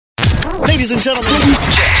Ladies and gentlemen,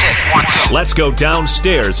 let's go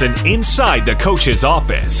downstairs and inside the coach's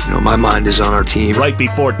office. You know, my mind is on our team. Right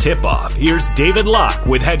before tip-off, here's David Locke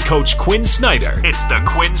with head coach Quin Snyder. It's the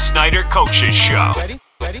Quin Snyder Coaches Show.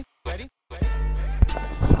 Ready.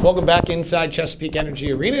 Welcome back inside Chesapeake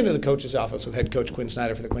Energy Arena into the coach's office with head coach Quin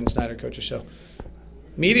Snyder for the Quin Snyder Coaches Show.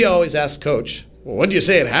 Media always asks Coach, well, what did you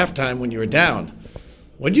say at halftime when you were down?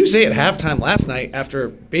 What did you say at halftime last night after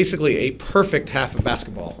basically a perfect half of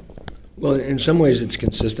basketball? Well, in some ways it's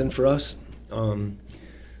consistent for us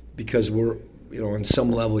because we're, on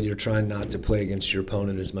some level you're trying not to play against your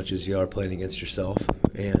opponent as much as you are playing against yourself.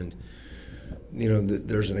 And,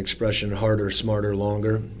 there's an expression, harder, smarter,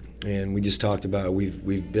 longer. And we just talked about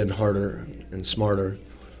we've been harder and smarter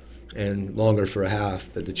and longer for a half,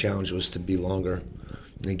 but the challenge was to be longer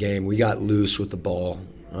in the game. We got loose with the ball,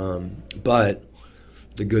 but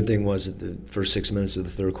the good thing was that the first 6 minutes of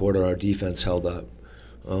the third quarter, our defense held up.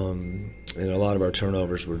 And a lot of our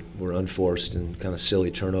turnovers were unforced and kind of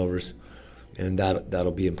silly turnovers. And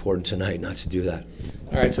that'll be important tonight not to do that.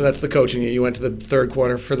 All right, so that's the coaching. You went to the third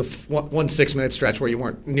quarter for the 1 6-minute stretch where you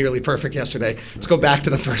weren't nearly perfect yesterday. Let's go back to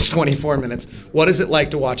the first 24 minutes. What is it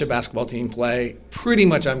like to watch a basketball team play? Pretty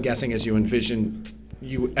much, I'm guessing, as you envision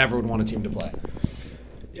you ever would want a team to play.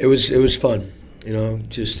 It was fun,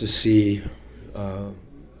 just to see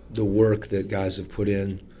the work that guys have put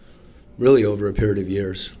in really over a period of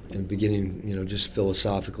years and beginning, just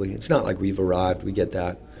philosophically. It's not like we've arrived, we get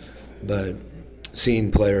that, but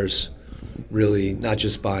seeing players really not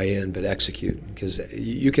just buy in but execute, because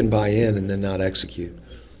you can buy in and then not execute.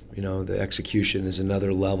 The execution is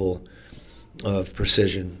another level of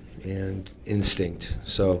precision and instinct.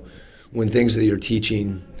 So when things that you're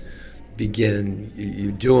teaching begin,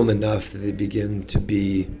 you do them enough that they begin to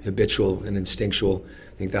be habitual and instinctual.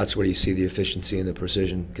 I think that's where you see the efficiency and the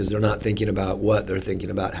precision, because they're not thinking about what, they're thinking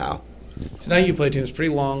about how. Tonight you play a team that's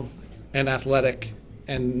pretty long and athletic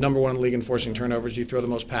and number one in the league in forcing turnovers. You throw the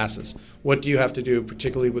most passes. What do you have to do,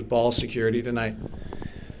 particularly with ball security tonight?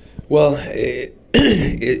 Well,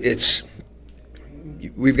 it's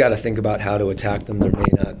we've got to think about how to attack them. There may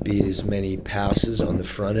not be as many passes on the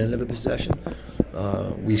front end of a possession.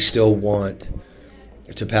 We still want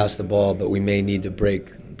to pass the ball, but we may need to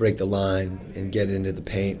break the line and get into the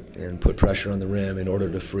paint and put pressure on the rim in order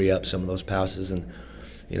to free up some of those passes. And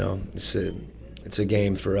it's a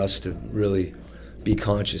game for us to really be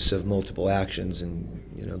conscious of multiple actions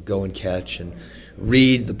and go and catch and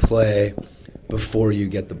read the play before you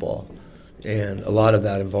get the ball. And a lot of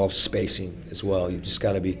that involves spacing as well. You've just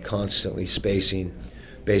got to be constantly spacing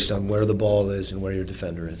based on where the ball is and where your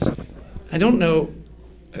defender is. I don't know.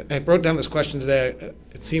 I wrote down this question today.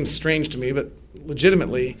 It seems strange to me, but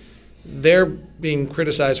legitimately, they're being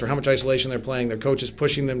criticized for how much isolation they're playing. Their coach is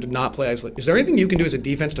pushing them to not play isolation. Is there anything you can do as a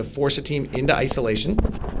defense to force a team into isolation?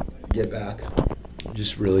 Get back.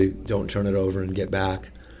 Just really don't turn it over and get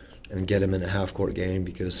back and get them in a half-court game,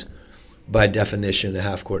 because by definition, a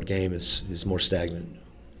half-court game is more stagnant.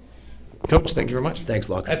 Coach, thank you very much. Thanks,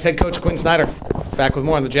 Locke. That's head coach Quin Snyder. Back with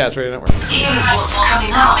more on the Jazz Radio Network.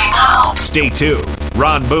 Stay tuned.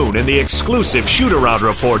 Ron Boone and the exclusive shoot-around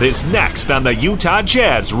report is next on the Utah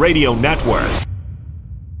Jazz Radio Network.